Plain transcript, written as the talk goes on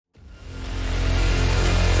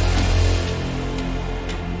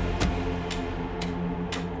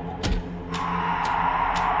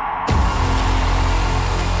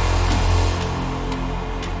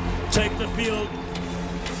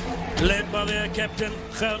there, Captain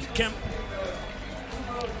Kemp.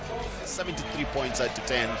 73 points out to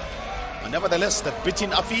 10. And nevertheless, they've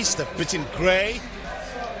beaten Afis, they've beaten Gray,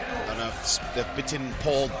 and they've beaten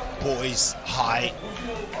Paul Boys High.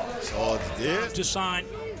 So this to shine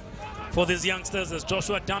for these youngsters as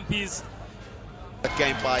Joshua Dumpies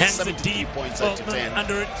game by 73 points out to 10.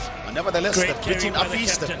 Under it. And nevertheless, they've beaten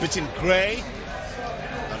Afis, they've beaten Gray,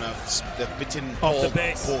 and they've beaten Paul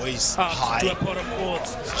Boys High. To a pot of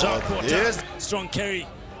forwards. So strong carry.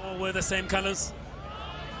 All wear the same colors.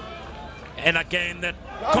 And again, that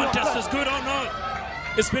contest is good. Oh no,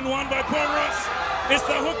 it's been won by Paul Roos. It's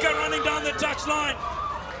the hooker running down the touchline.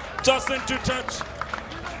 Just into touch.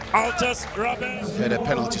 Altus Robert. Had a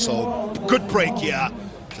penalty, so good break here.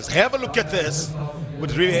 Just have a look at this.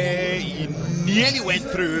 He nearly went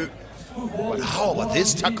through. But how about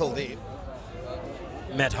this tackle there?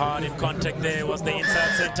 Met hard in contact there, was the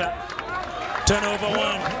inside center. Turnover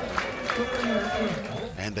one.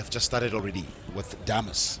 And they've just started already with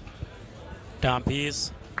Damas.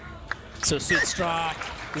 Dumpies. So sweet strike.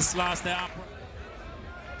 This last there.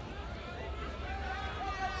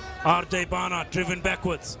 Arde Bana driven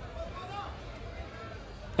backwards.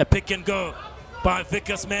 A pick and go by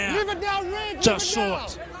Vickers Mayer. Just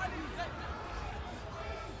short.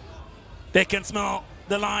 They can smell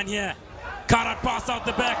the line here. Cannot pass out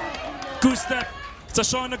the back. Goose step. It's a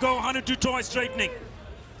showing to go. 102 toy straightening.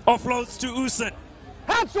 Offloads to Usen.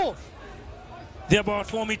 Hands off. They're about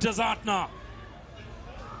 4 meters out now.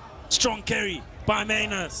 Strong carry by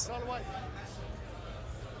Mainers.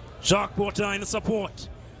 Jacques Porter in the support.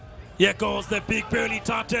 Here goes the big burly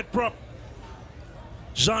tarted prop.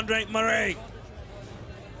 Jean-Drake Murray.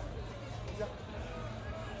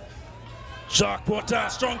 Jacques Porter,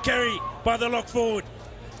 strong carry by the lock forward.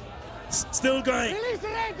 Still going.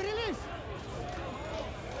 Release.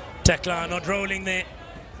 Tackler not rolling there.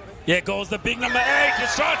 Here goes the big number 8.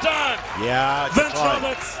 It's shot down. Yeah. Vince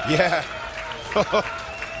Roberts. Yeah.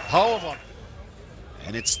 However,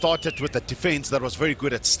 and it started with a defense that was very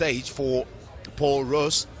good at stage for Paul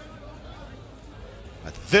Roos.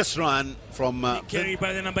 But this run from carry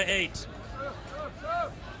by the number 8.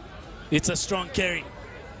 It's a strong carry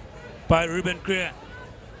by Ruben Greer.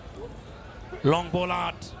 Long ball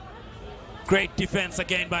out. Great defense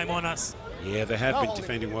again by Monas. Yeah, they have been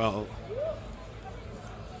defending well.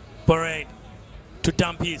 Parade to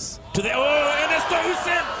Dumpies. To the and it's to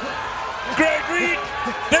Hussein. Great read.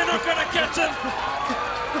 They're not gonna catch him.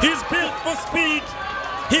 He's built for speed.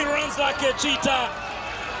 He runs like a cheetah.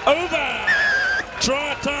 Over.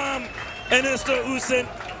 Try time. And it's to Hussein.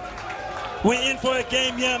 We're in for a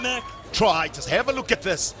game here, Mac. Try. Just have a look at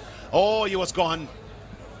this. Oh, he was gone.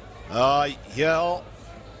 Yeah.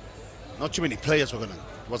 Not too many players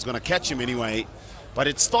was gonna catch him anyway. But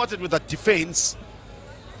it started with a defense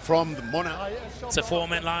from the Mona. It's a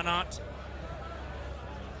 4-man line out.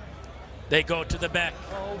 They go to the back.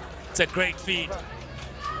 It's a great feed.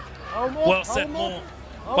 Well set more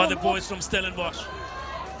by the boys from Stellenbosch.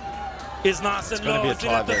 Is nice and low. It's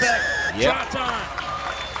at the back. Try time.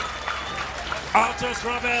 Altus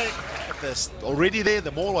Robert. This already there,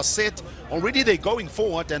 the ball was set. Already they're going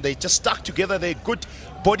forward and they just stuck together their good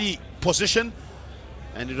body position.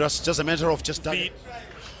 And it was just a matter of just feed.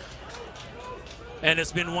 And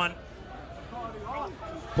it's been won.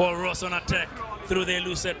 Paul Roos on attack through their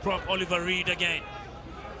loose set prop. Oliver Reed again.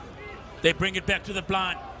 They bring it back to the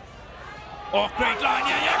blind. Oh, great line.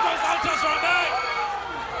 Yeah, here goes Altus Robert.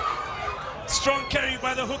 Strong carry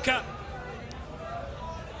by the hooker.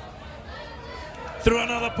 Through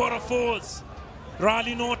another pot of forwards.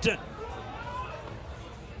 Riley Norton.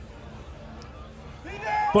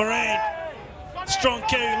 Bahrain. Strong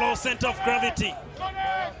carry, low center of gravity.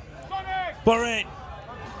 Bahrain.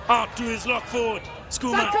 Out to his lock forward.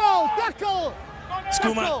 Skooma. Tackle.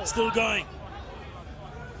 Skooma still going.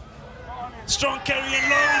 Strong carry and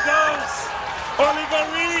low he goes. Oliver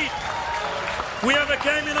Reed. We have a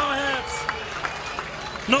game in our hands.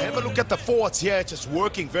 Have a look at the forwards here, just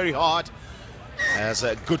working very hard. As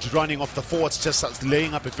a good running of the forwards, just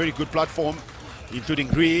laying up a very good platform, including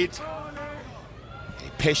Reed.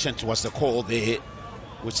 Patient was the call there,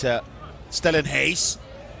 which Stellan Hayes,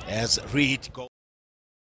 as Reed goes.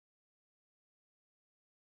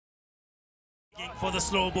 For the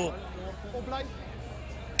slow ball.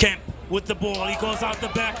 Kemp with the ball, he goes out the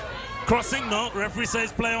back. Crossing, no, referee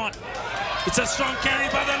says play on. It's a strong carry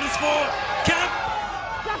by the loose forward. Kemp!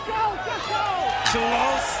 Too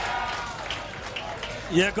close.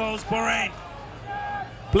 Here goes Bahrain.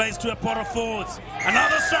 Plays to a pot of forwards.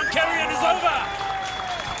 Another strong carry and it's over.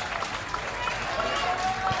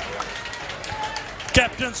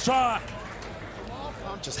 Captain's try.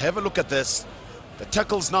 just have a look at this. The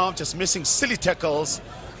tackles now, just missing silly tackles.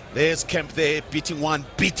 There's Kemp there, beating one,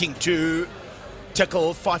 beating two.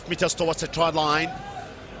 Tackle 5 meters towards the try line.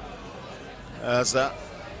 As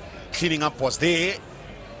cleaning up was there.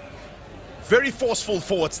 Very forceful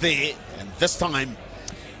forwards there. And this time,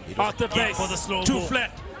 out the base for the slow too ball.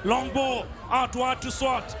 Flat. Long ball. Out wide to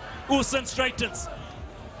Swart. Usen straightens.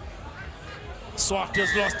 Swart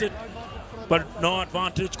has lost it. But no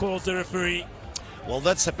advantage, calls the referee. Well,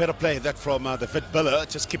 that's a better play, that from the fit Biller,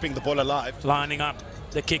 just keeping the ball alive. Lining up.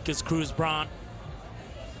 The kick is Cruz Brown.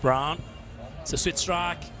 Brown. It's a switch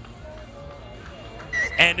strike.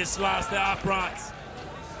 And it's last the uprights.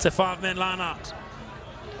 It's a 5-man line out.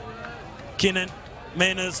 Kinnan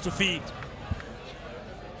manages to feed.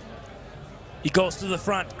 He goes to the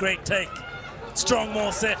front. Great take. Strong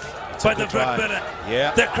maul set by the Brit Biller.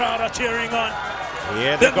 Yeah. The crowd are cheering on.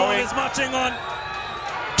 Yeah, they're the going. ball is marching on.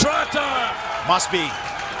 Try time. Must be.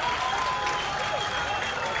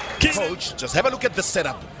 Coach, just have a look at the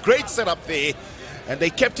setup. Great setup there. And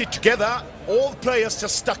they kept it together. All the players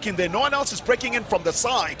just stuck in there. No one else is breaking in from the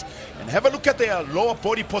side. And have a look at their lower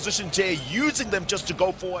body position, Jay, using them just to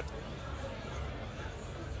go forward.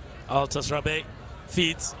 Altas Rabe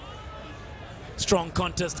feeds. Strong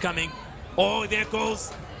contest coming. Oh, there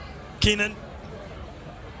goes Keenan.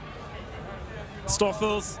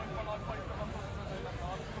 Stoffels.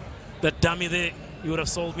 The dummy there, you would have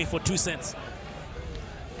sold me for 2 cents.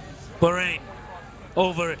 Bahrain,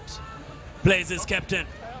 over it. Plays his captain,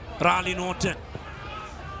 Raleigh Norton.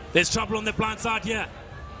 There's trouble on the blind side here.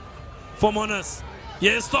 For Monas.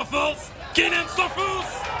 Yes, Stoffels. Keenan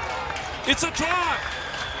Stoffels. It's a try.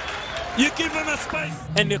 You give him a space.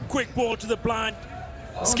 And a quick ball to the blind.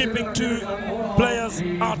 Skipping 2 players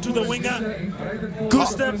out to the winger.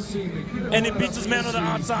 Gustav. And he beats his man on the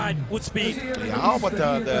outside with speed. Yeah, how about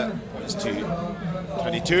the points to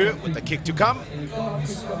 22 with the kick to come?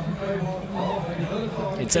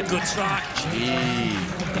 It's a good strike. Gee,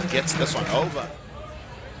 gets this one over.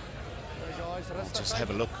 Just have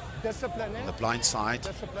a look on the blind side.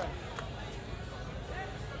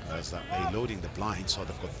 As they're loading the blind, so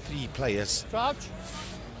they've got 3 players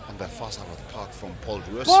on the far side of the park from Paul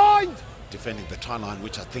Roos defending the try line,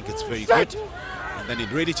 which I think is very good. And then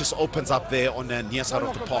it really just opens up there on the near side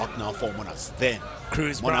of the park now for Monas. Then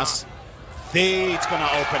Cruz Monas, there it's going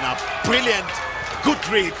to open up. Brilliant, good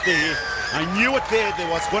read there. I knew it there. There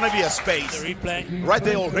was going to be a space. The replay. Right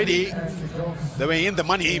there already. They were in the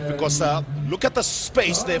money because look at the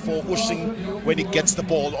space there for Ushing when he gets the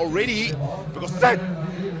ball already. Because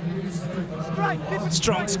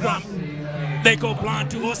strong scrum. They go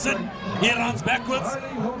blind to Usen. He runs backwards.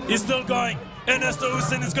 He's still going. Ernesto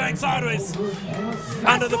Usen is going sideways.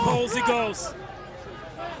 Under the poles he goes.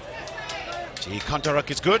 Gee, counter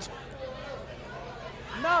ruck is good.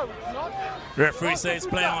 No, it's not. Referee says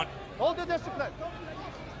play on. Hold the discipline.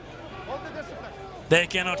 Hold the discipline. They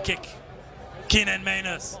cannot kick. Keenan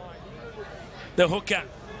Mainers. The hooker.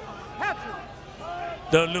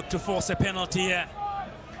 They'll look to force a penalty here.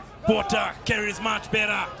 Porter carries much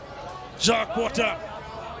better. Jacques Porter.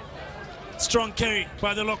 Strong carry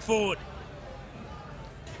by the lock forward.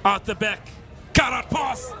 Out the back. Cut out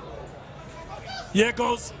pass. Here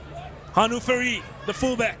goes Hanuferi, the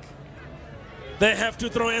fullback. They have to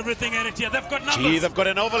throw everything at it here. They've got numbers. Gee, they've got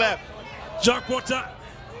an overlap. Jacques Porter.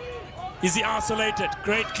 Is he isolated?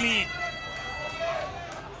 Great clean.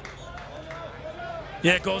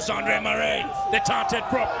 Here goes Andre Murray. The tarted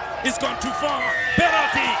prop. He's gone too far.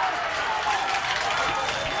 Penalty.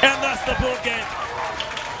 And that's the ball game.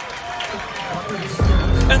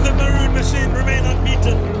 And the Maroon Machine remain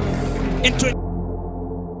unbeaten into